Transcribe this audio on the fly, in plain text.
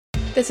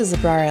This is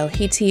Abrar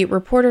El-Hiti,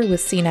 reporter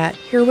with CNET,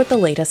 here with the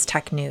latest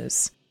tech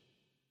news.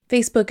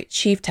 Facebook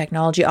Chief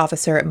Technology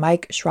Officer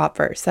Mike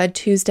Schroepfer said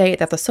Tuesday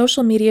that the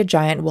social media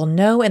giant will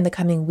know in the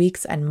coming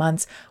weeks and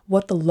months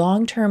what the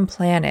long-term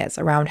plan is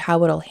around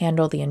how it'll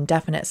handle the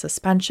indefinite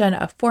suspension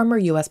of former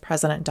U.S.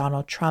 President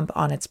Donald Trump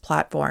on its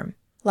platform.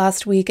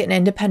 Last week, an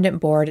independent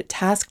board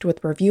tasked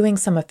with reviewing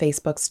some of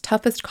Facebook's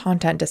toughest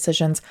content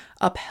decisions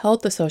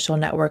upheld the social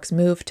network's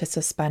move to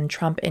suspend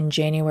Trump in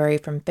January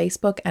from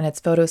Facebook and its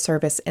photo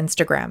service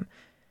Instagram.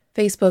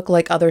 Facebook,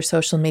 like other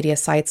social media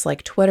sites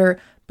like Twitter,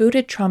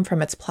 booted Trump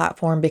from its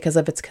platform because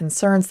of its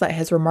concerns that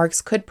his remarks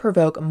could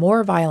provoke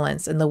more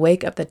violence in the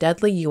wake of the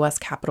deadly U.S.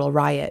 Capitol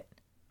riot.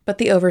 But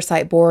the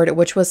Oversight Board,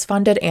 which was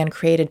funded and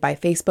created by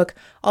Facebook,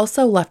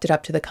 also left it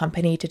up to the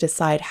company to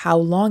decide how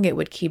long it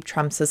would keep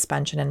Trump's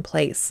suspension in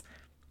place.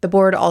 The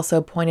board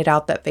also pointed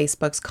out that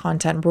Facebook's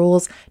content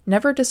rules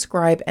never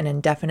describe an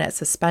indefinite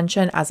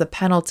suspension as a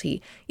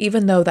penalty,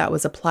 even though that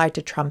was applied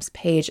to Trump's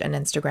page and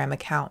Instagram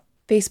account.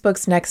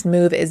 Facebook's next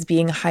move is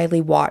being highly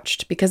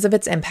watched because of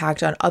its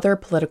impact on other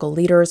political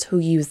leaders who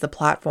use the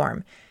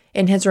platform.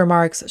 In his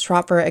remarks,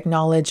 Schroepfer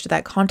acknowledged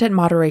that content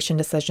moderation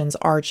decisions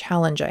are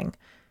challenging.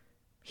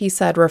 He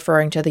said,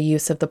 referring to the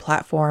use of the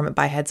platform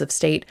by heads of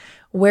state,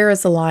 "Where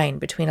is the line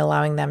between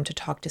allowing them to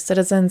talk to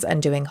citizens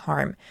and doing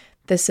harm?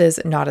 This is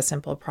not a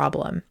simple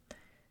problem."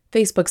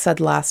 Facebook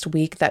said last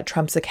week that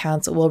Trump's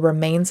accounts will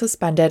remain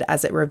suspended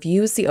as it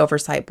reviews the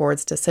Oversight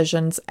Board's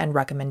decisions and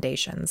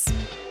recommendations.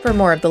 For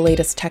more of the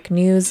latest tech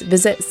news,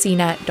 visit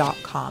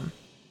cnet.com.